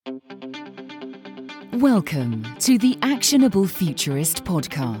Welcome to the Actionable Futurist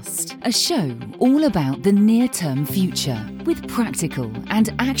podcast, a show all about the near-term future with practical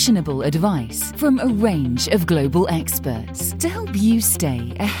and actionable advice from a range of global experts to help you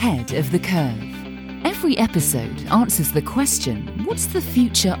stay ahead of the curve. Every episode answers the question, what's the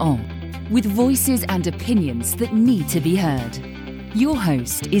future of? With voices and opinions that need to be heard. Your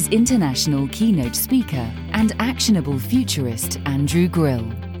host is international keynote speaker and actionable futurist Andrew Grill.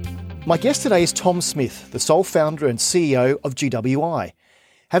 My guest today is Tom Smith, the sole founder and CEO of GWI.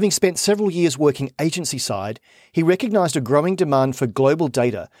 Having spent several years working agency side, he recognised a growing demand for global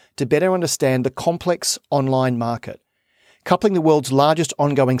data to better understand the complex online market. Coupling the world's largest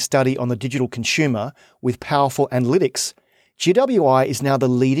ongoing study on the digital consumer with powerful analytics, GWI is now the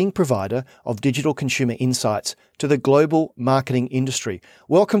leading provider of digital consumer insights to the global marketing industry.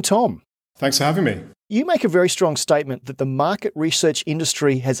 Welcome, Tom. Thanks for having me. You make a very strong statement that the market research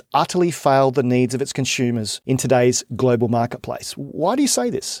industry has utterly failed the needs of its consumers in today's global marketplace. Why do you say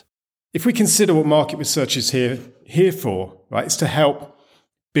this? If we consider what market research is here for, right, it's to help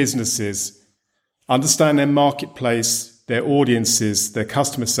businesses understand their marketplace, their audiences, their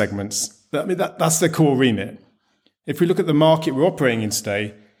customer segments. That's their core remit. If we look at the market we're operating in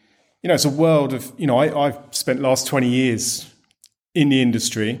today, it's a world of, I've spent the last 20 years in the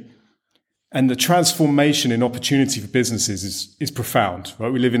industry. And the transformation in opportunity for businesses is profound,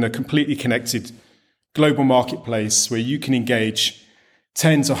 right? We live in a completely connected global marketplace where you can engage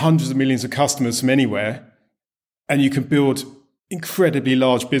tens or hundreds of millions of customers from anywhere, and you can build incredibly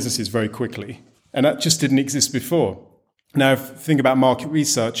large businesses very quickly. And that just didn't exist before. Now, if you think about market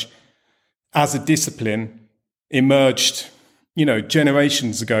research as a discipline, emerged,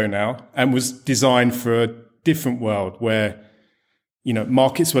 generations ago now, and was designed for a different world where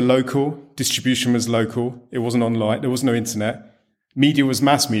markets were local, distribution was local, it wasn't online, there was no internet, media was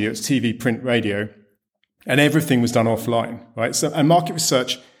mass media, it was TV, print, radio, and everything was done offline, right? So, and market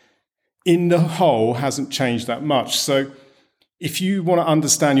research in the whole hasn't changed that much. So if you want to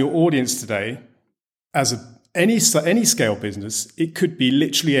understand your audience today as any scale business, it could be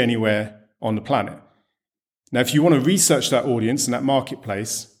literally anywhere on the planet. Now, if you want to research that audience and that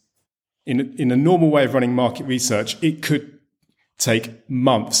marketplace in a normal way of running market research, it could take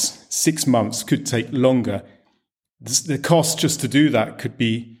months, 6 months, could take longer. The cost just to do that could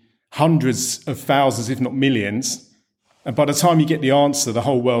be hundreds of thousands, if not millions. And by the time you get the answer, the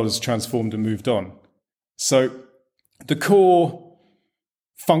whole world has transformed and moved on. So the core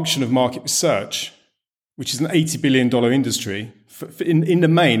function of market research, which is an $80 billion industry, in the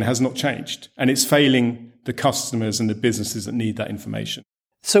main has not changed. And it's failing the customers and the businesses that need that information.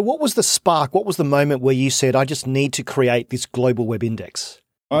 So what was the spark? What was the moment where you said, I just need to create this global web index?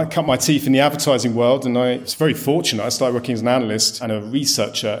 I cut my teeth in the advertising world, and I was very fortunate. I started working as an analyst and a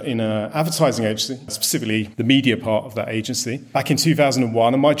researcher in an advertising agency, specifically the media part of that agency, back in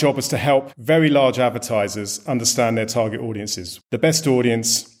 2001. And my job was to help very large advertisers understand their target audiences, the best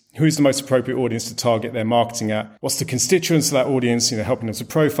audience, who is the most appropriate audience to target their marketing at? What's the constituents of that audience? Helping them to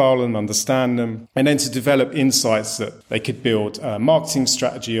profile them, understand them, and then to develop insights that they could build a marketing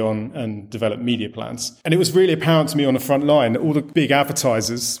strategy on and develop media plans. And it was really apparent to me on the front line that all the big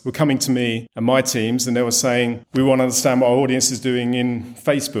advertisers were coming to me and my teams, and they were saying, we want to understand what our audience is doing in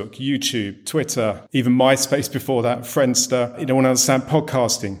Facebook, YouTube, Twitter, even MySpace before that, Friendster. They want to understand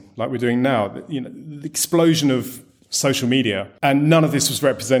podcasting like we're doing now. The explosion of social media. And none of this was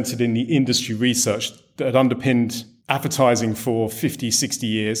represented in the industry research that had underpinned advertising for 50, 60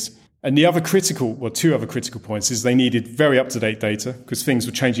 years. And two other critical points is they needed very up-to-date data because things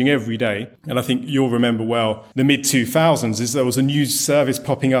were changing every day. And I think you'll remember well, the mid-2000s is there was a new service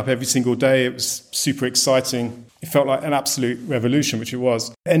popping up every single day. It was super exciting. It felt like an absolute revolution, which it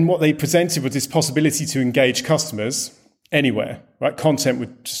was. And what they presented was this possibility to engage customers anywhere, right? Content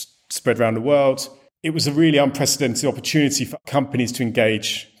would just spread around the world. It was a really unprecedented opportunity for companies to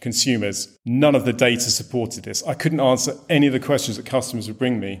engage consumers. None of the data supported this. I couldn't answer any of the questions that customers would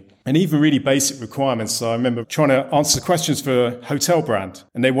bring me. And even really basic requirements. So I remember trying to answer questions for a hotel brand.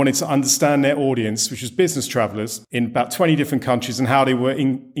 And they wanted to understand their audience, which was business travelers in about 20 different countries, and how they were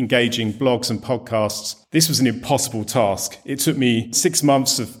engaging blogs and podcasts. This was an impossible task. It took me 6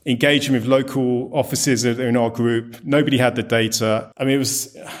 months of engaging with local offices in our group. Nobody had the data.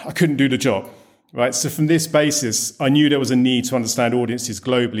 I couldn't do the job. Right. So from this basis, I knew there was a need to understand audiences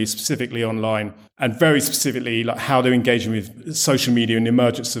globally, specifically online, and very specifically like how they're engaging with social media and the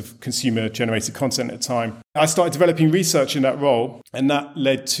emergence of consumer-generated content at the time. I started developing research in that role, and that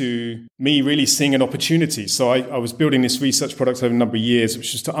led to me really seeing an opportunity. So I was building this research product over a number of years,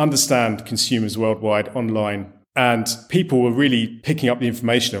 which was to understand consumers worldwide online. And people were really picking up the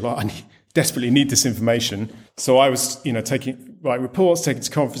information of like, desperately need this information. So I was, writing reports, taking it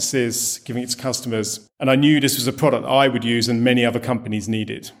to conferences, giving it to customers. And I knew this was a product I would use and many other companies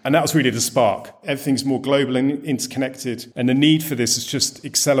needed. And that was really the spark. Everything's more global and interconnected. And the need for this has just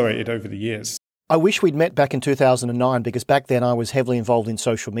accelerated over the years. I wish we'd met back in 2009 because back then I was heavily involved in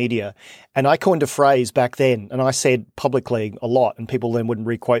social media, and I coined a phrase back then, and I said publicly a lot, and people then wouldn't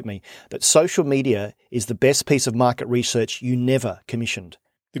re-quote me, that social media is the best piece of market research you never commissioned.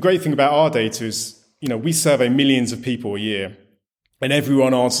 The great thing about our data is, we survey millions of people a year, and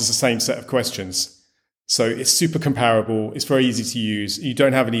everyone answers the same set of questions. So it's super comparable, it's very easy to use, you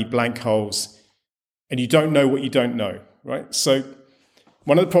don't have any blank holes, and you don't know what you don't know, right? So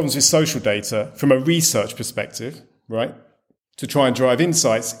one of the problems with social data, from a research perspective, right, to try and drive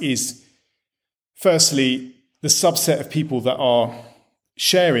insights is, firstly, the subset of people that are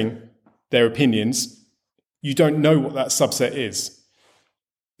sharing their opinions, you don't know what that subset is.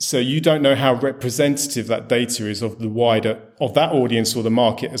 So you don't know how representative that data is of that audience or the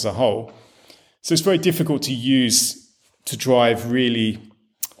market as a whole. So it's very difficult to use to drive really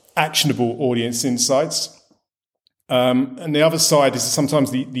actionable audience insights. And the other side is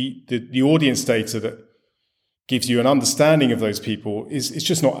sometimes the audience data that gives you an understanding of those people is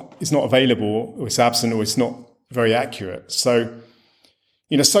just not available, or it's absent, or it's not very accurate. So,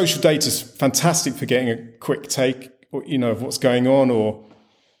 social data is fantastic for getting a quick take, of what's going on, or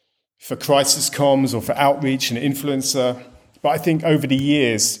for crisis comms, or for outreach and influencer. But I think over the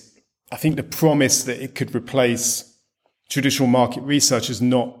years, the promise that it could replace traditional market research has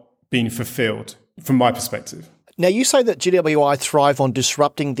not been fulfilled, from my perspective. Now, you say that GWI thrive on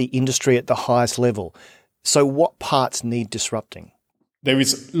disrupting the industry at the highest level. So what parts need disrupting? There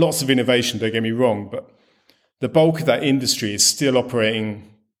is lots of innovation, don't get me wrong, but the bulk of that industry is still operating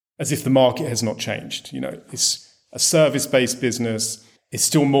as if the market has not changed. It's a service-based business. It's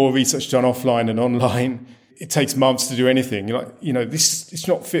still more research done offline and online. It takes months to do anything. It's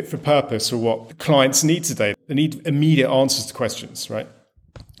not fit for purpose for what clients need today. They need immediate answers to questions, right?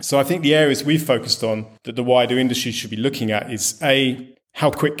 So I think the areas we've focused on that the wider industry should be looking at is A,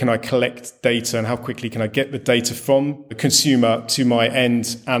 how quick can I collect data and how quickly can I get the data from the consumer to my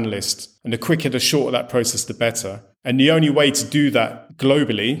end analyst? And the quicker, the shorter that process, the better. And the only way to do that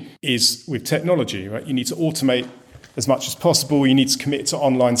globally is with technology, right? You need to automate as much as possible. You need to commit to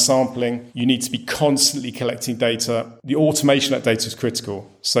online sampling. You need to be constantly collecting data. The automation of that data is critical.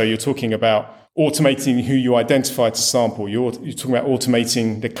 So you're talking about automating who you identify to sample. You're talking about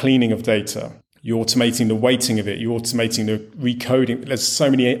automating the cleaning of data. You're automating the weighting of it. You're automating the recoding. There's so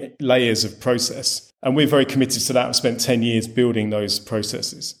many layers of process. And we're very committed to that. We've spent 10 years building those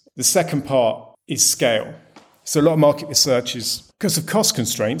processes. The second part is scale. So a lot of market research is, because of cost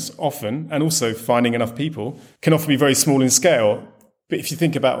constraints often, and also finding enough people, can often be very small in scale. But if you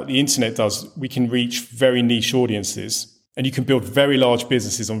think about what the internet does, we can reach very niche audiences. And you can build very large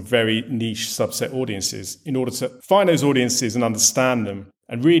businesses on very niche subset audiences. In order to find those audiences and understand them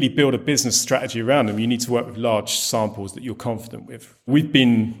and really build a business strategy around them, you need to work with large samples that you're confident with. We've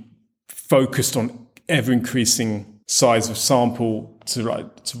been focused on ever-increasing size of sample to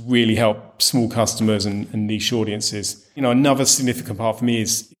really help small customers and niche audiences. Another significant part for me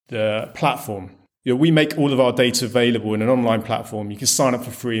is the platform. We make all of our data available in an online platform. You can sign up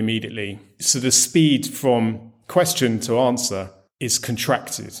for free immediately. So the speed from question to answer is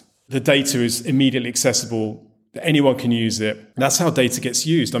contracted. The data is immediately accessible. Anyone can use it. That's how data gets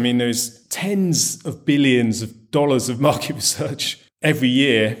used. there's tens of billions of dollars of market research every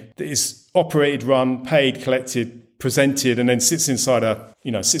year that is operated, run, paid, collected, presented, and then sits in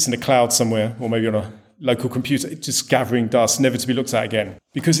the cloud somewhere, or maybe on a local computer, just gathering dust, never to be looked at again,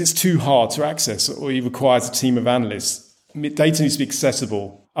 because it's too hard to access, or it requires a team of analysts. Data needs to be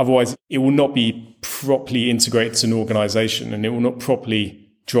accessible. Otherwise, it will not be properly integrated to an organization, and it will not properly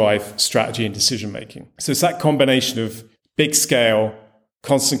drive strategy and decision making. So it's that combination of big scale,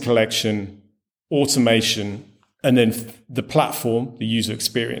 constant collection, automation, and then the platform, the user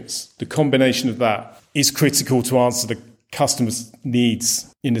experience. The combination of that is critical to answer the customer's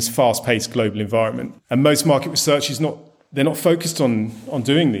needs in this fast-paced global environment. And most market research they're not focused on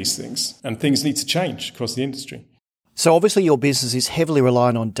doing these things, and things need to change across the industry. So obviously your business is heavily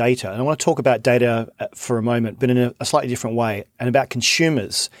reliant on data. And I want to talk about data for a moment, but in a slightly different way, and about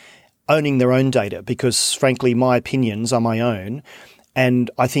consumers owning their own data, because frankly, my opinions are my own. And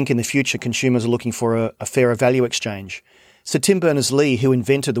I think in the future, consumers are looking for a fairer value exchange. So Tim Berners-Lee, who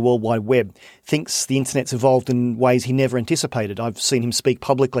invented the World Wide Web, thinks the internet's evolved in ways he never anticipated. I've seen him speak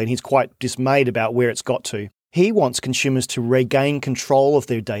publicly and he's quite dismayed about where it's got to. He wants consumers to regain control of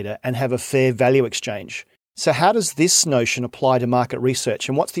their data and have a fair value exchange. So how does this notion apply to market research,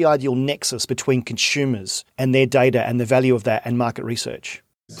 and what's the ideal nexus between consumers and their data and the value of that and market research?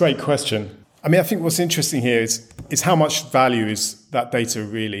 Great question. I mean, I think what's interesting here is how much value is that data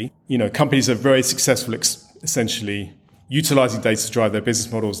really? Companies are very successful essentially utilizing data to drive their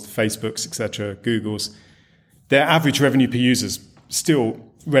business models, the Facebooks, etc., Googles. Their average revenue per user is still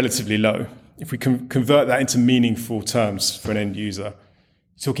relatively low. If we can convert that into meaningful terms for an end user,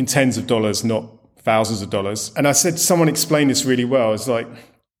 you're talking tens of dollars, not thousands of dollars. And I said, someone explained this really well. It's like,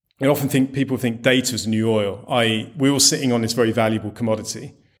 I often think people think data is new oil, i.e. we're all sitting on this very valuable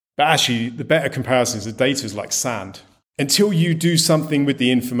commodity. But actually, the better comparison is that data is like sand. Until you do something with the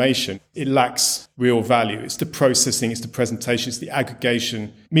information, it lacks real value. It's the processing, it's the presentation, it's the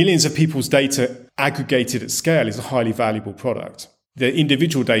aggregation. Millions of people's data aggregated at scale is a highly valuable product. The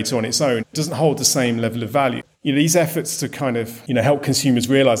individual data on its own doesn't hold the same level of value. These efforts to kind of, help consumers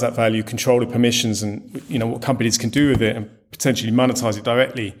realize that value, control the permissions and, what companies can do with it and potentially monetize it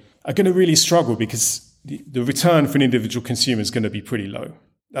directly are going to really struggle because the return for an individual consumer is going to be pretty low.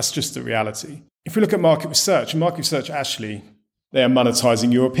 That's just the reality. If we look at market research actually, they are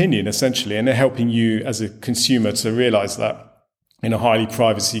monetizing your opinion essentially, and they're helping you as a consumer to realize that in a highly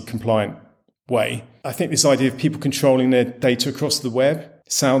privacy compliant way. I think this idea of people controlling their data across the web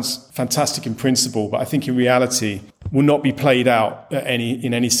sounds fantastic in principle, but I think in reality will not be played out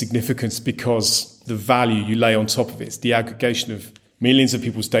in any significance because the value you lay on top of it is the aggregation of millions of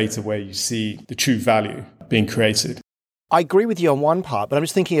people's data where you see the true value being created. I agree with you on one part, but I'm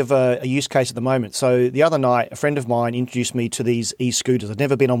just thinking of a use case at the moment. So the other night, a friend of mine introduced me to these e-scooters. I'd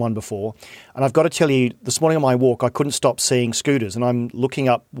never been on one before. And I've got to tell you, this morning on my walk, I couldn't stop seeing scooters. And I'm looking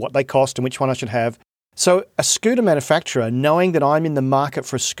up what they cost and which one I should have. So a scooter manufacturer, knowing that I'm in the market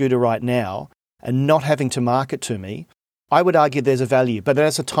for a scooter right now and not having to market to me, I would argue there's a value. But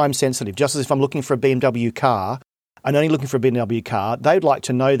that's a time sensitive. Just as if I'm looking for a BMW car and only looking for a BMW car, they'd like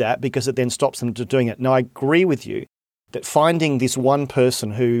to know that because it then stops them to doing it. Now, I agree with you that finding this one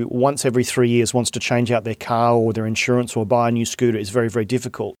person who once every 3 years wants to change out their car or their insurance or buy a new scooter is very, very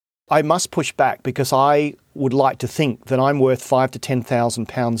difficult. I must push back because I would like to think that I'm worth £5,000 to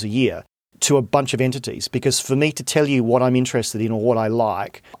 £10,000 a year to a bunch of entities, because for me to tell you what I'm interested in or what I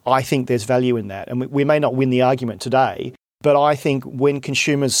like, I think there's value in that. And we may not win the argument today, but I think when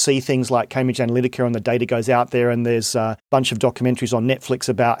consumers see things like Cambridge Analytica and the data goes out there, and there's a bunch of documentaries on Netflix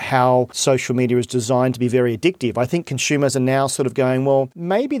about how social media is designed to be very addictive, I think consumers are now sort of going, well,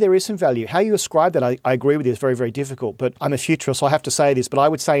 maybe there is some value. How you ascribe that, I agree with you, it's very, very difficult. But I'm a futurist, so I have to say this, but I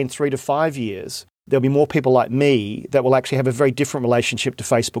would say in 3 to 5 years, there'll be more people like me that will actually have a very different relationship to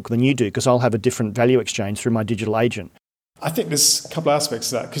Facebook than you do, because I'll have a different value exchange through my digital agent. I think there's a couple of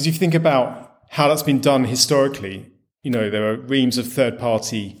aspects of that, because if you think about how that's been done historically, there are reams of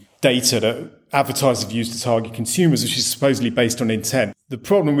third-party data that advertisers have used to target consumers, which is supposedly based on intent. The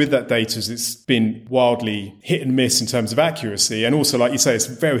problem with that data is it's been wildly hit and miss in terms of accuracy. And also, like you say, it's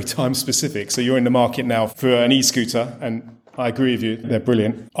very time-specific. So you're in the market now for an e-scooter, and I agree with you, they're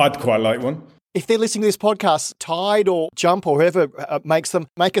brilliant. I'd quite like one. If they're listening to this podcast, Tide or Jump or whoever makes them,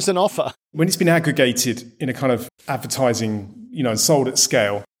 make us an offer. When it's been aggregated in a kind of advertising, and sold at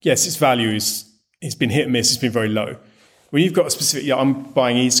scale, yes, its value it's been hit and miss, it's been very low. When you've got a specific, I'm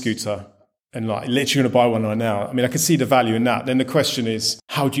buying an e-scooter and literally going to buy one right now. I mean, I can see the value in that. Then the question is,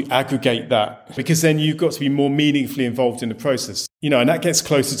 how do you aggregate that? Because then you've got to be more meaningfully involved in the process. And that gets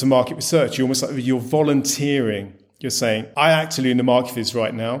closer to market research. You're almost like you're volunteering. You're saying, I actually in the market for this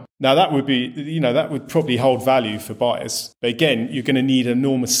right now. Now that would be, that would probably hold value for buyers. But again, you're going to need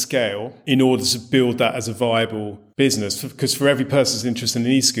enormous scale in order to build that as a viable business. Because for every person who's interested in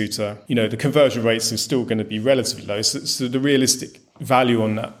an e-scooter, the conversion rates are still going to be relatively low. So the realistic value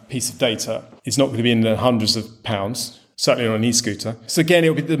on that piece of data is not going to be in the hundreds of pounds, certainly on an e-scooter. So again,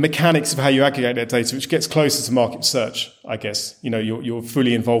 it'll be the mechanics of how you aggregate that data, which gets closer to market research, I guess. You're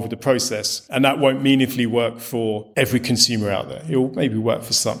fully involved with the process, and that won't meaningfully work for every consumer out there. It'll maybe work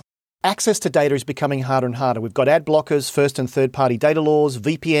for some. Access to data is becoming harder and harder. We've got ad blockers, first and third party data laws,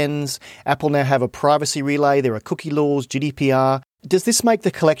 VPNs. Apple now have a privacy relay. There are cookie laws, GDPR. Does this make the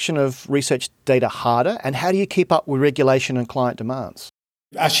collection of research data harder? And how do you keep up with regulation and client demands?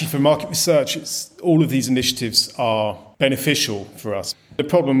 Actually, for market research, all of these initiatives are beneficial for us. The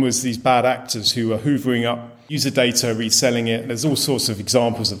problem was these bad actors who are hoovering up user data, reselling it. There's all sorts of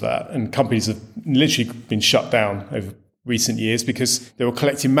examples of that. And companies have literally been shut down over recent years because they were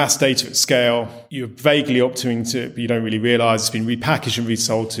collecting mass data at scale. You're vaguely opting to it, but you don't really realize it's been repackaged and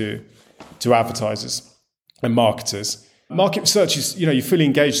resold to advertisers and marketers. Market research is, you're fully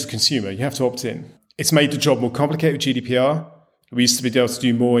engaged as a consumer. You have to opt in. It's made the job more complicated with GDPR. We used to be able to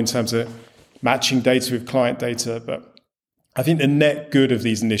do more in terms of matching data with client data. But I think the net good of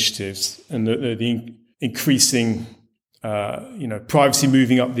these initiatives and the increasing, privacy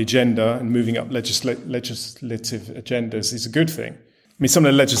moving up the agenda and moving up legislative agendas is a good thing. I mean, some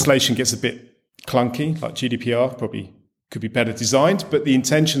of the legislation gets a bit clunky, like GDPR probably could be better designed, but the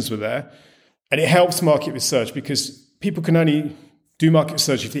intentions were there. And it helps market research because people can only do market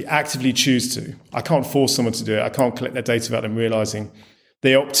research if they actively choose to. I can't force someone to do it. I can't collect their data without them realizing.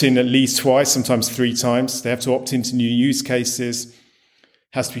 They opt in at least twice, sometimes 3 times. They have to opt into new use cases. It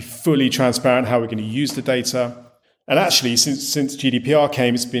has to be fully transparent how we're going to use the data. And actually, since GDPR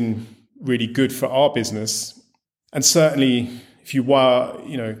came, it's been really good for our business. And certainly, if you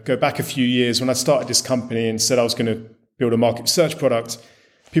go back a few years, when I started this company and said I was going to build a market research product,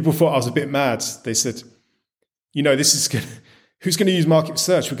 people thought I was a bit mad. They said, this is good. Who's going to use market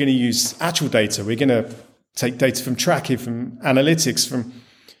research? We're going to use actual data. We're going to take data from tracking, from analytics,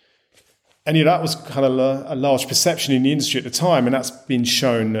 and that was kind of a large perception in the industry at the time. And that's been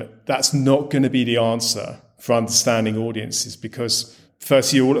shown that that's not going to be the answer for understanding audiences because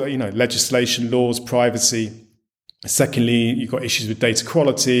firstly, legislation, laws, privacy. Secondly, you've got issues with data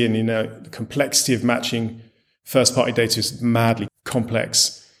quality and, the complexity of matching first-party data is madly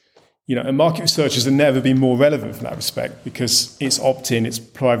complex. And market researchers have never been more relevant from that respect because it's opt-in, it's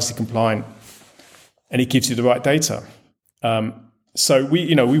privacy compliant, and it gives you the right data. So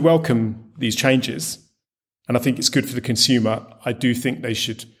we welcome these changes, and I think it's good for the consumer. I do think they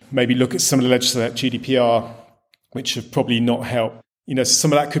should maybe look at some of the legislation, GDPR, which have probably not helped.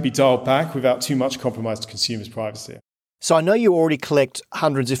 Some of that could be dialed back without too much compromise to consumers' privacy. So I know you already collect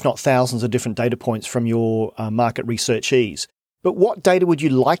hundreds, if not thousands, of different data points from your market researchees. But what data would you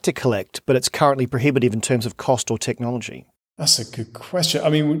like to collect, but it's currently prohibitive in terms of cost or technology? That's a good question.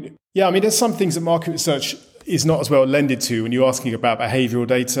 There's some things that market research is not as well lended to when you're asking about behavioral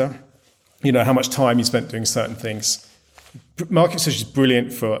data, how much time you spent doing certain things. Market research is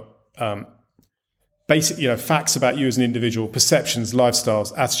brilliant for basic, facts about you as an individual, perceptions,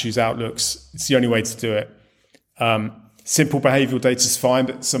 lifestyles, attitudes, outlooks. It's the only way to do it. Simple behavioral data is fine,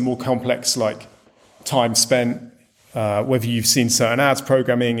 but some more complex, like time spent, whether you've seen certain ads,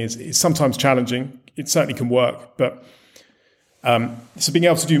 programming is sometimes challenging. It certainly can work, but so being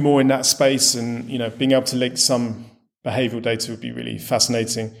able to do more in that space and being able to link some behavioral data would be really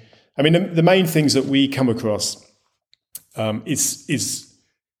fascinating. The main things that we come across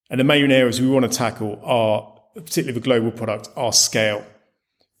and the main areas we want to tackle are, particularly the global product, are scale.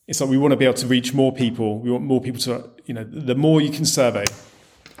 It's like we want to be able to reach more people. We want more people to, the more you can survey,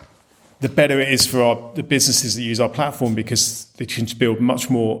 the better it is for the businesses that use our platform because they can build much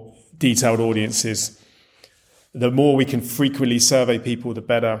more detailed audiences. The more we can frequently survey people, the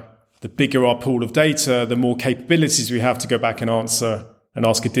better. The bigger our pool of data, the more capabilities we have to go back and answer and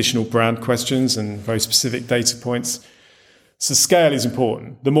ask additional brand questions and very specific data points. So scale is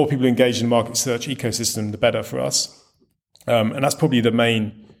important. The more people engage in the market search ecosystem, the better for us. And that's probably the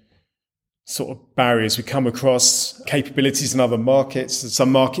main sort of barriers we come across. Capabilities in other markets. In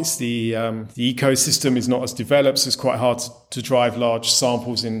some markets, the ecosystem is not as developed, so it's quite hard to drive large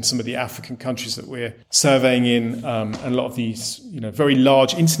samples in some of the African countries that we're surveying in, and a lot of these, very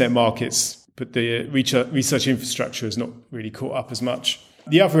large internet markets, but the research infrastructure is not really caught up as much.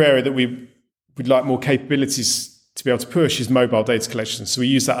 The other area that we would like more capabilities to be able to push is mobile data collection. So we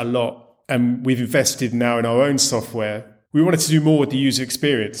use that a lot, and we've invested now in our own software. We wanted to do more with the user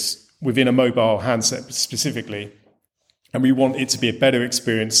experience within a mobile handset specifically. And we want it to be a better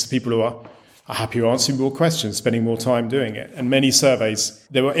experience for people who are happier answering more questions, spending more time doing it. And many surveys,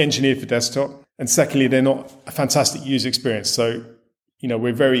 they were engineered for desktop. And secondly, they're not a fantastic user experience. So,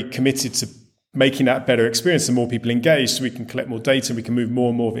 we're very committed to making that better experience. The more people engage, so we can collect more data, we can move more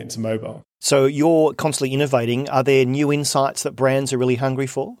and more of it into mobile. So you're constantly innovating. Are there new insights that brands are really hungry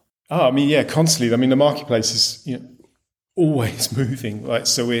for? Constantly. The marketplace is, always moving. Right?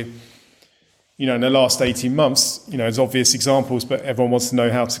 So we're, in the last 18 months, there's obvious examples, but everyone wants to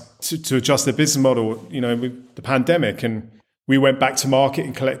know how to adjust their business model, with the pandemic. And we went back to market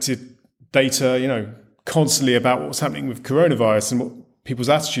and collected data, constantly about what was happening with coronavirus and what people's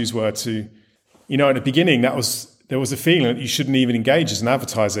attitudes were to, at the beginning, there was a feeling that you shouldn't even engage as an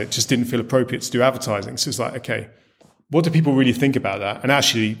advertiser. It just didn't feel appropriate to do advertising. So it's like, okay, what do people really think about that? And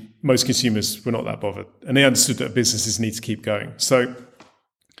actually, most consumers were not that bothered. And they understood that businesses need to keep going. So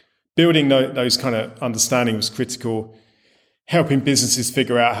building those kind of understanding was critical. Helping businesses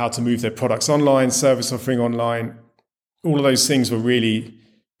figure out how to move their products online, service offering online. All of those things were really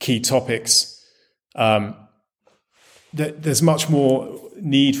key topics. There's much more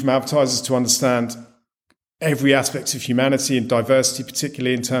need from advertisers to understand every aspect of humanity and diversity,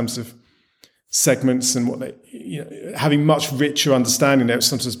 particularly in terms of segments and what they, having much richer understanding that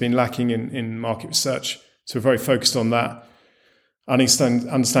sometimes been lacking in market research. So we're very focused on that.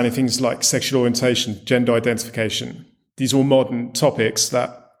 Understanding things like sexual orientation, gender identification. These are all modern topics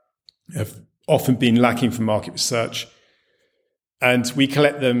that have often been lacking from market research. And we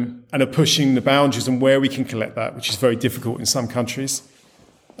collect them and are pushing the boundaries on where we can collect that, which is very difficult in some countries.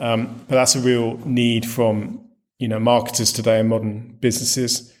 But that's a real need from, marketers today and modern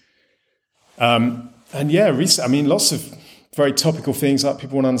businesses. Lots of very topical things like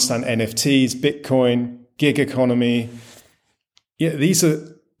people want to understand NFTs, Bitcoin, gig economy. Yeah,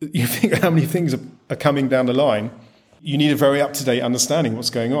 you think how many things are coming down the line. You need a very up-to-date understanding of what's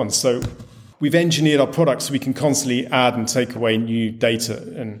going on. So we've engineered our products so we can constantly add and take away new data.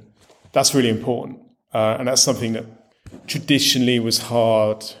 And that's really important. And that's something that traditionally was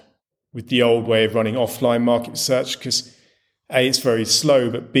hard with the old way of running offline market research because A, it's very slow,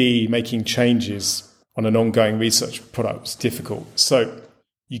 but B, making changes on an ongoing research product is difficult. So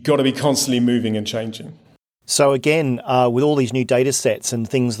you've got to be constantly moving and changing. So again, with all these new data sets and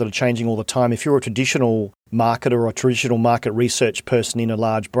things that are changing all the time, if you're a traditional marketer or a traditional market research person in a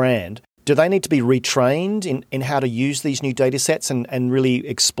large brand, do they need to be retrained in how to use these new data sets and really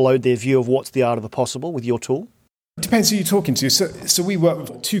explode their view of what's the art of the possible with your tool? It depends who you're talking to. So we work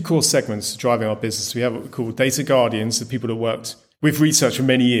with two core segments driving our business. We have what we call data guardians, the people that worked with research for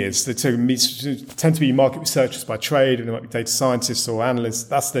many years. They tend to be market researchers by trade, and they might be data scientists or analysts.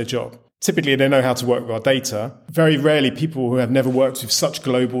 That's their job. Typically, they know how to work with our data. Very rarely people who have never worked with such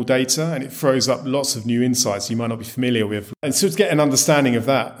global data, and it throws up lots of new insights you might not be familiar with. And so to get an understanding of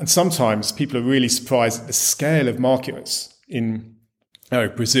that, and sometimes people are really surprised at the scale of markets in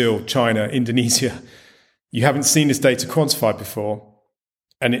Brazil, China, Indonesia. You haven't seen this data quantified before,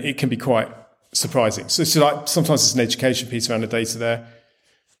 and it can be quite surprising. So sometimes it's an education piece around the data there.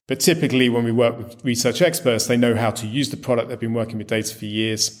 But typically when we work with research experts, they know how to use the product. They've been working with data for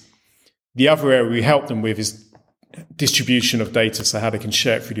years. The other area we help them with is distribution of data, so how they can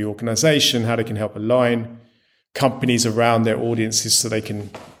share it through the organization, how they can help align companies around their audiences so they can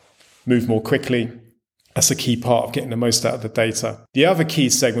move more quickly. That's a key part of getting the most out of the data. The other key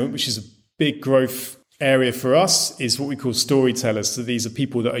segment, which is a big growth area for us, is what we call storytellers. So these are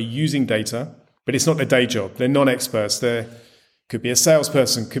people that are using data, but it's not their day job. They're non-experts. They could be a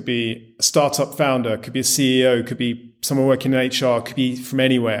salesperson, could be a startup founder, could be a CEO, could be someone working in HR, could be from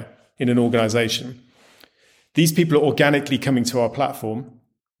anywhere in an organization. These people are organically coming to our platform.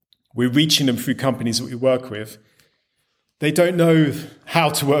 We're reaching them through companies that we work with. They don't know how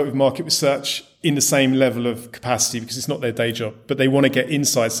to work with market research in the same level of capacity because it's not their day job, but they want to get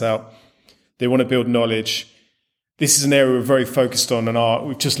insights out. They want to build knowledge. This is an area we're very focused on, and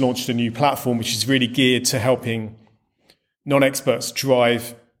we've just launched a new platform which is really geared to helping non-experts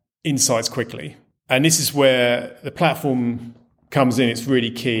drive insights quickly. And this is where the platform comes in. It's really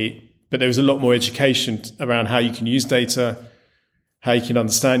key. But there's a lot more education around how you can use data, how you can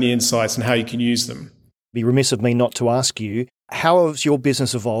understand the insights, and how you can use them. It'd be remiss of me not to ask you, how has your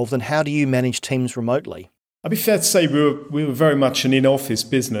business evolved and how do you manage teams remotely? I'd be fair to say we were very much an in-office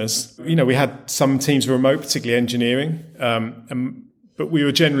business. We had some teams remote, particularly engineering, but we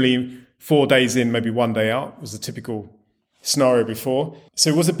were generally 4 days in, maybe 1 day out was the typical scenario before. So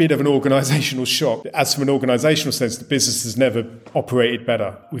it was a bit of an organizational shock. As from an organizational sense, the business has never operated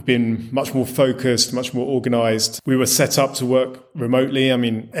better. We've been much more focused, much more organized. We were set up to work remotely.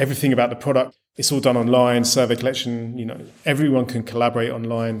 Everything about the product, it's all done online, survey collection, everyone can collaborate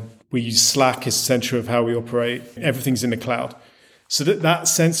online. We use Slack as the center of how we operate. Everything's in the cloud. So that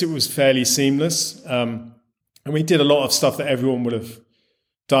sense, it was fairly seamless. And we did a lot of stuff that everyone would have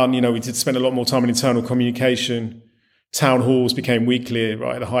done. We did spend a lot more time in internal communication. Town halls became weekly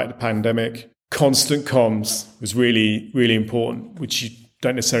right at the height of the pandemic. Constant comms was really, really important, which you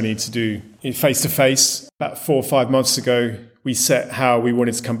don't necessarily need to do face-to-face. About 4 or 5 months ago, we set how we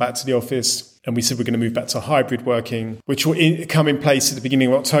wanted to come back to the office. And we said we're going to move back to hybrid working, which will come in place at the beginning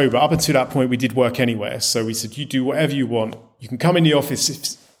of October. Up until that point, we did work anywhere. So we said, you do whatever you want. You can come in the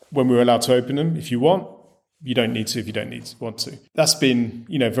office when we're allowed to open them. If you want, you don't need to if you don't want to. That's been,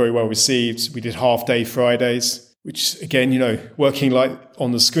 very well received. We did half-day Fridays, which again, working like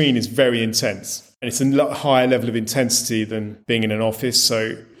on the screen is very intense. And it's a lot higher level of intensity than being in an office.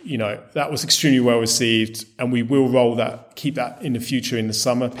 So, that was extremely well received. And we will keep that in the future in the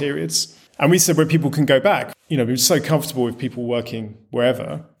summer periods. And we said when people can go back, we're so comfortable with people working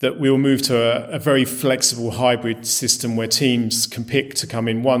wherever that we'll move to a very flexible hybrid system where teams can pick to come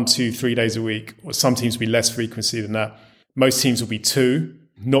in 1, 2, 3 days a week, or some teams will be less frequency than that. Most teams will be 2.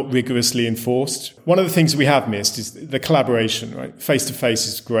 Not rigorously enforced. One of the things we have missed is the collaboration, right? Face-to-face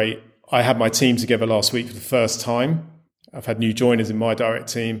is great. I had my team together last week for the first time. I've had new joiners in my direct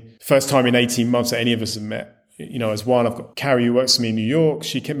team. First time in 18 months that any of us have met. As one, I've got Carrie who works for me in New York.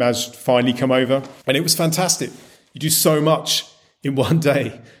 She managed to finally come over. And it was fantastic. You do so much in one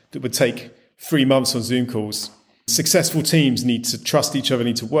day that would take 3 months on Zoom calls. Successful teams need to trust each other,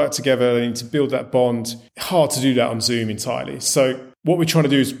 need to work together, they need to build that bond. Hard to do that on Zoom entirely. So what we're trying to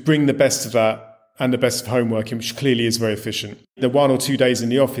do is bring the best of that and the best of home working, which clearly is very efficient. The 1 or 2 days in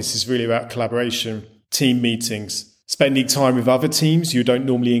the office is really about collaboration, team meetings, spending time with other teams you don't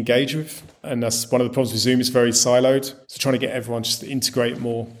normally engage with. And that's one of the problems with Zoom. It's very siloed. So trying to get everyone just to integrate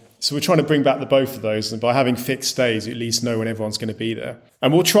more. So we're trying to bring back the both of those. And by having fixed days, you at least know when everyone's going to be there.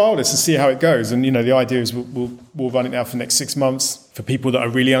 And we'll trial this and see how it goes. And, the idea is we'll run it now for the next 6 months for people that are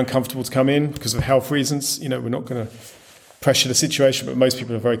really uncomfortable to come in because of health reasons. We're not going to pressure the situation, but most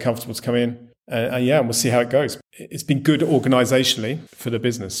people are very comfortable to come in. And we'll see how it goes. It's been good organisationally for the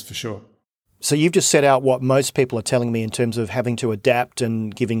business, for sure. So you've just set out what most people are telling me in terms of having to adapt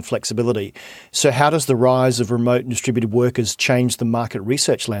and giving flexibility. So how does the rise of remote and distributed workers change the market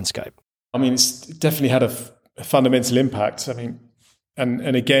research landscape? It's definitely had a fundamental impact.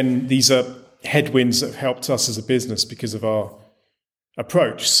 And again, these are headwinds that have helped us as a business because of our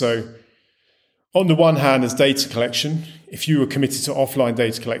approach. So on the one hand, there's data collection. If you were committed to offline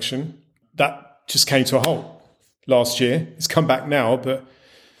data collection, that just came to a halt last year. It's come back now, but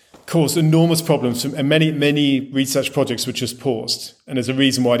caused enormous problems, and many research projects were just paused. And there's a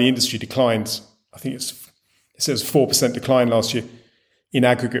reason why the industry declined. I think it says 4% decline last year in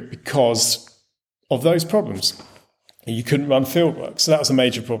aggregate because of those problems. And you couldn't run fieldwork. So that was a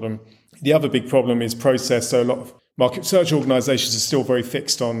major problem. The other big problem is process. So a lot of market research organizations are still very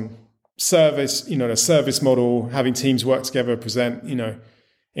fixed on service, a service model, having teams work together, present,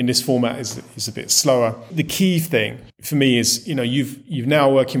 in this format is a bit slower. The key thing for me is, you've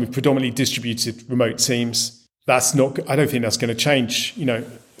now working with predominantly distributed remote teams. I don't think that's going to change.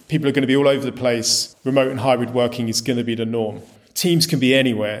 People are going to be all over the place. Remote and hybrid working is going to be the norm. Teams can be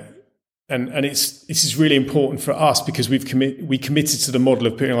anywhere. And this is really important for us because we committed to the model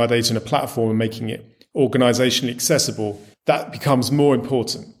of putting our data in a platform and making it organizationally accessible. That becomes more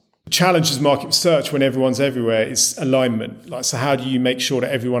important. The challenge is market research when everyone's everywhere is alignment. So how do you make sure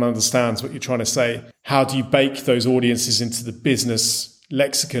that everyone understands what you're trying to say? How do you bake those audiences into the business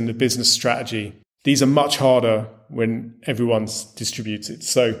lexicon, the business strategy? These are much harder when everyone's distributed.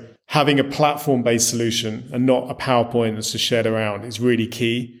 So having a platform-based solution and not a PowerPoint that's just shared around is really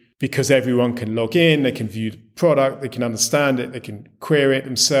key because everyone can log in, they can view the product, they can understand it, they can query it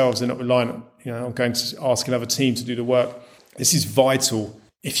themselves. They're not relying on going to ask another team to do the work. This is vital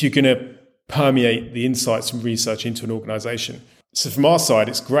if you're going to permeate the insights from research into an organization. So from our side,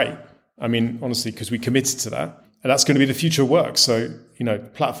 it's great. Honestly, because we committed to that. And that's going to be the future of work. So,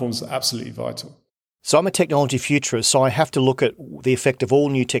 platforms are absolutely vital. So I'm a technology futurist, so I have to look at the effect of all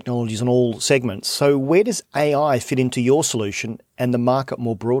new technologies on all segments. So where does AI fit into your solution and the market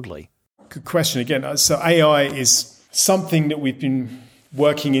more broadly? Good question again. So AI is something that we've been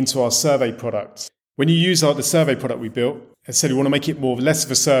working into our survey product. When you use the survey product we built, I said we want to make it less of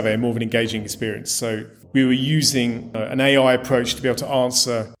a survey and more of an engaging experience. So we were using an AI approach to be able to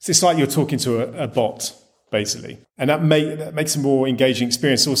answer. So it's like you're talking to a bot, basically. And that makes a more engaging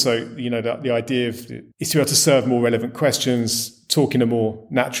experience. Also, the idea is to be able to serve more relevant questions, talk in a more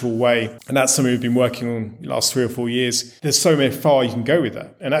natural way. And that's something we've been working on the last 3 or 4 years. There's so far you can go with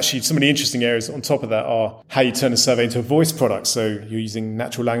that. And actually, some of the interesting areas on top of that are how you turn a survey into a voice product. So you're using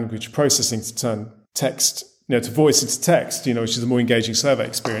natural language processing to turn text to voice into text, which is a more engaging survey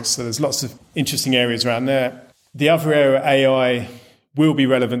experience. So there's lots of interesting areas around there. The other area, AI, will be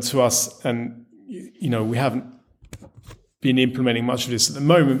relevant to us. And, we haven't been implementing much of this at the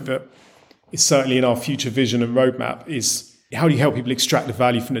moment, but it's certainly in our future vision and roadmap is how do you help people extract the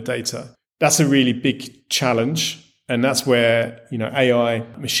value from the data? That's a really big challenge. And that's where, AI,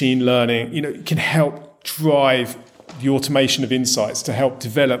 machine learning, can help drive the automation of insights to help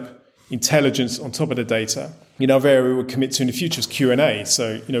develop intelligence on top of the data. Another area we'll commit to in the future is Q&A.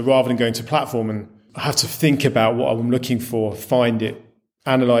 So, rather than going to a platform and I have to think about what I'm looking for, find it,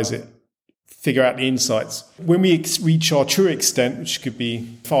 analyze it, figure out the insights. When we reach our true extent, which could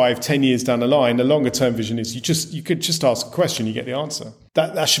be 5-10 years down the line, the longer term vision is you could just ask a question, you get the answer.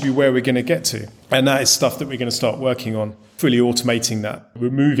 That should be where we're going to get to. And that is stuff that we're going to start working on, fully automating that,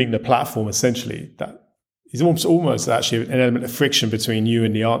 removing the platform essentially. That is almost actually an element of friction between you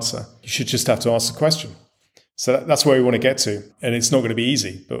and the answer. You should just have to ask the question. So that's where we want to get to. And it's not going to be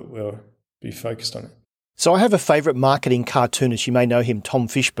easy, but we'll be focused on it. So I have a favourite marketing cartoonist. You may know him, Tom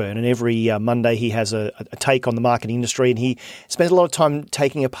Fishburne, and every Monday he has a take on the marketing industry, and he spends a lot of time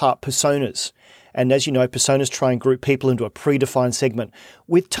taking apart personas. And as you know, personas try and group people into a predefined segment.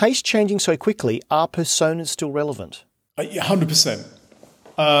 With taste changing so quickly, are personas still relevant? 100%.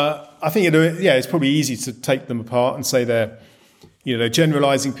 I think it's probably easy to take them apart and say they're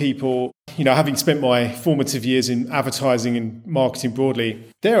generalizing people. Having spent my formative years in advertising and marketing broadly,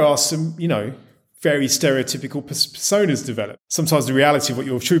 there are some, very stereotypical personas developed. Sometimes the reality of what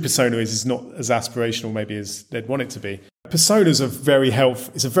your true persona is not as aspirational maybe as they'd want it to be. Personas are very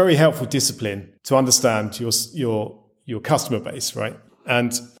helpful. It's a very helpful discipline to understand your customer base, right?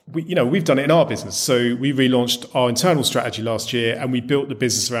 And we've done it in our business. So we relaunched our internal strategy last year, and we built the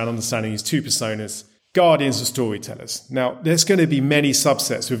business around understanding these two personas, guardians and storytellers. Now, there's going to be many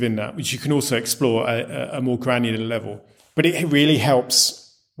subsets within that, which you can also explore at a more granular level. But it really helps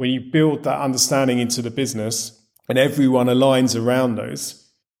when you build that understanding into the business and everyone aligns around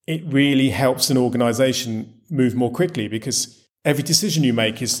those. It really helps an organization move more quickly, because every decision you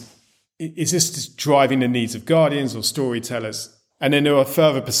make is this driving the needs of guardians or storytellers? And then there are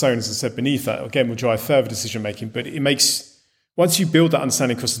further personas, as I said, beneath that. Again, will drive further decision making. But it makes, once you build that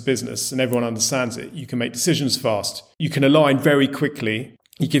understanding across the business and everyone understands it, you can make decisions fast. You can align very quickly.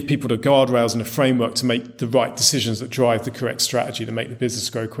 You give people the guardrails and a framework to make the right decisions that drive the correct strategy to make the business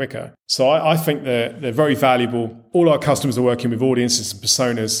grow quicker. So I think they're very valuable. All our customers are working with audiences and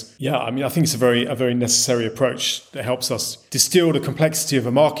personas. Yeah, I think it's a very necessary approach that helps us distill the complexity of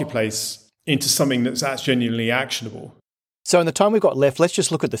a marketplace into something that's genuinely actionable. So in the time we've got left, let's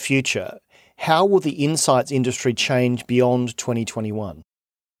just look at the future. How will the insights industry change beyond 2021?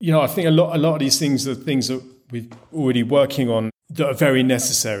 I think a lot of these things are things that we're already working on that are very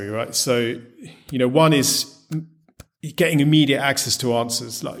necessary, right? So, one is getting immediate access to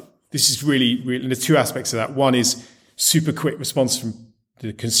answers. Like, this is really, and there's two aspects of that. One is super quick response from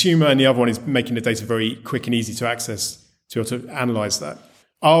the consumer, and the other one is making the data very quick and easy to access to be able to analyze that.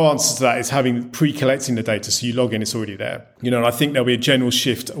 Our answer to that is pre-collecting the data, so you log in, it's already there. And I think there'll be a general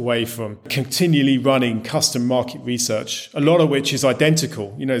shift away from continually running custom market research, a lot of which is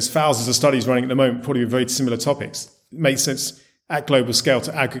identical. There's thousands of studies running at the moment, probably with very similar topics. It makes sense at global scale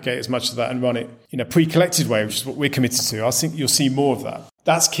to aggregate as much of that and run it in a pre-collected way, which is what we're committed to. I think you'll see more of that.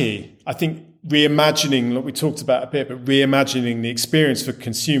 That's key. I think reimagining, like we talked about a bit, but reimagining the experience for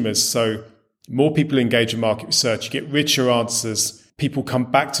consumers. So more people engage in market research, you get richer answers. People come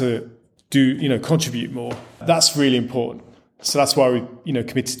back to contribute more. That's really important. So that's why we,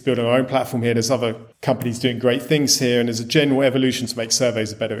 committed to building our own platform here. There's other companies doing great things here, and there's a general evolution to make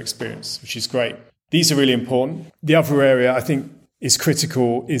surveys a better experience, which is great. These are really important. The other area I think is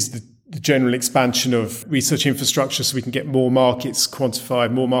critical is the general expansion of research infrastructure, so we can get more markets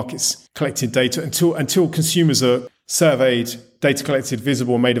quantified, more markets collecting data until consumers are surveyed, data collected,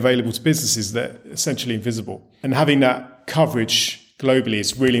 visible, made available to businesses. They're essentially invisible. And having that coverage globally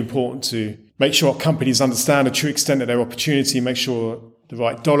is really important to make sure companies understand the true extent of their opportunity, make sure the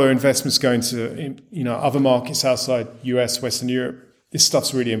right dollar investments go into other markets outside US, Western Europe. This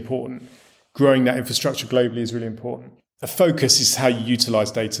stuff's really important. Growing that infrastructure globally is really important. A focus is how you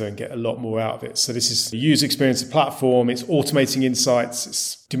utilize data and get a lot more out of it. So this is the user experience of platform, it's automating insights,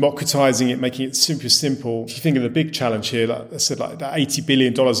 it's democratizing it, making it super simple. If you think of the big challenge here, like I said, like that $80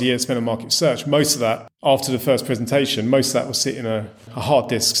 billion a year spent on market research, most of that, after the first presentation, most of that will sit in a hard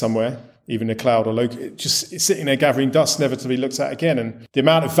disk somewhere, even in the cloud or local. It's sitting there gathering dust, never to be looked at again. And the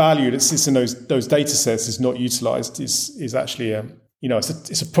amount of value that sits in those data sets is not utilized is actually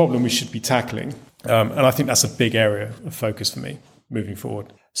it's a problem we should be tackling. And I think that's a big area of focus for me moving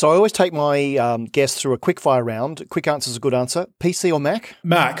forward. So I always take my guests through a quick fire round. Quick answer is a good answer. PC or Mac?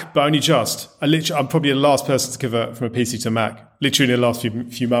 Mac, but only just. I'm probably the last person to convert from a PC to Mac, literally in the last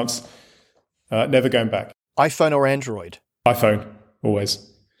few months. Never going back. iPhone or Android? iPhone, always.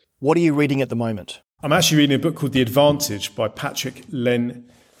 What are you reading at the moment? I'm actually reading a book called The Advantage by Patrick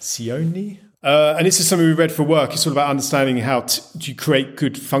Lencioni. And this is something we read for work. It's all about understanding how do you create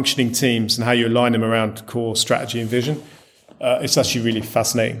good functioning teams and how you align them around core strategy and vision. It's actually really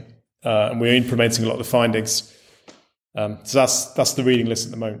fascinating. And we're implementing a lot of the findings. So that's the reading list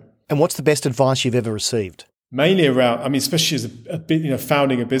at the moment. And what's the best advice you've ever received? Mainly around, especially as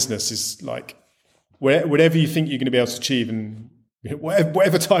founding a business is like, whatever you think you're going to be able to achieve and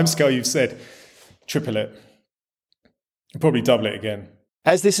whatever timescale you've said, triple it. And probably double it again.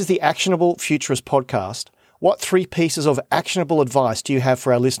 As this is the Actionable Futurist podcast, what 3 pieces of actionable advice do you have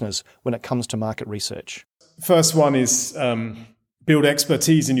for our listeners when it comes to market research? First one is build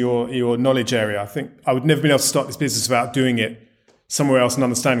expertise in your knowledge area. I think I would never been able to start this business without doing it somewhere else and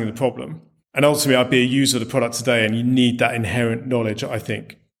understanding the problem. And ultimately, I'd be a user of the product today, and you need that inherent knowledge, I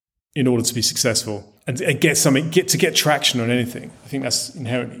think, in order to be successful and get traction on anything. I think that's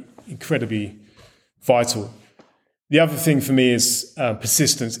inherently incredibly vital. The other thing for me is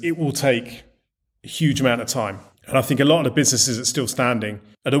persistence. It will take a huge amount of time. And I think a lot of the businesses that are still standing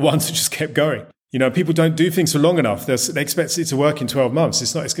are the ones that just kept going. People don't do things for long enough. They expect it to work in 12 months.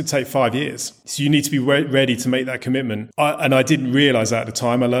 It's going to take 5 years. So you need to be ready to make that commitment. I didn't realize that at the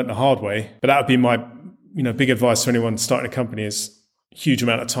time. I learned the hard way. But that would be my big advice to anyone starting a company is a huge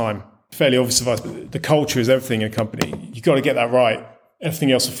amount of time. Fairly obvious advice, but the culture is everything in a company. You've got to get that right.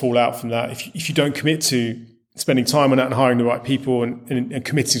 Everything else will fall out from that. If you don't commit to spending time on that and hiring the right people and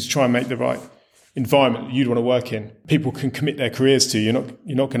committing to try and make the right environment you'd want to work in, people can commit their careers to. You're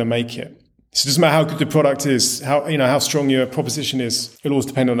not going to make it. So it doesn't matter how good the product is, how strong your proposition is. It'll always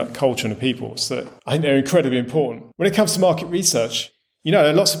depend on that culture and the people. So I think they're incredibly important. When it comes to market research, there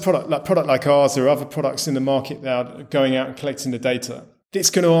are lots of product like ours. There are other products in the market that are going out and collecting the data. It's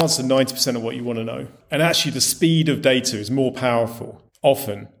going to answer 90% of what you want to know. And actually, the speed of data is more powerful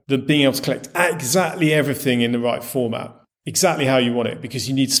often than being able to collect exactly everything in the right format, exactly how you want it, because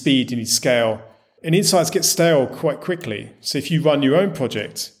you need speed, you need scale. And insights get stale quite quickly. So if you run your own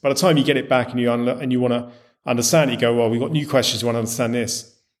project, by the time you get it back and you want to understand it, you go, well, we've got new questions, we want to understand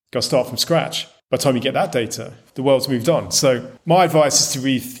this. Got to start from scratch. By the time you get that data, the world's moved on. So my advice is to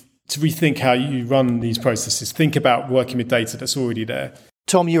rethink how you run these processes. Think about working with data that's already there.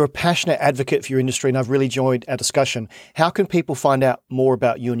 Tom, you're a passionate advocate for your industry, and I've really enjoyed our discussion. How can people find out more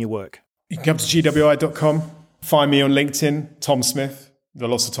about you and your work? You can come to GWI.com, find me on LinkedIn, Tom Smith. There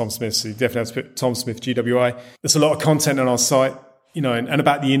are lots of Tom Smiths, so you definitely have to put Tom Smith GWI. There's a lot of content on our site, and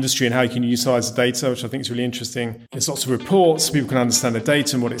about the industry and how you can utilize the data, which I think is really interesting. There's lots of reports so people can understand the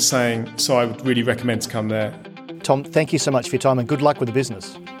data and what it's saying. So I would really recommend to come there. Tom, thank you so much for your time and good luck with the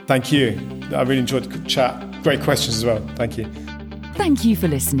business. Thank you. I really enjoyed the chat. Great questions as well. Thank you. Thank you for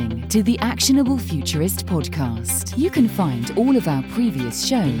listening to the Actionable Futurist podcast. You can find all of our previous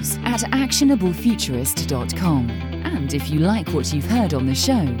shows at actionablefuturist.com. And if you like what you've heard on the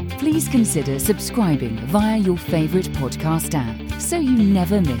show, please consider subscribing via your favourite podcast app so you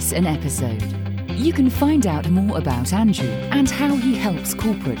never miss an episode. You can find out more about Andrew and how he helps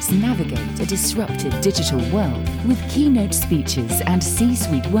corporates navigate a disruptive digital world with keynote speeches and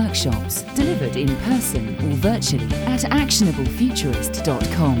C-suite workshops delivered in person or virtually at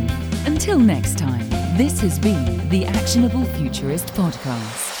actionablefuturist.com. Until next time, this has been the Actionable Futurist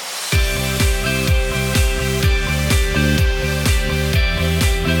podcast.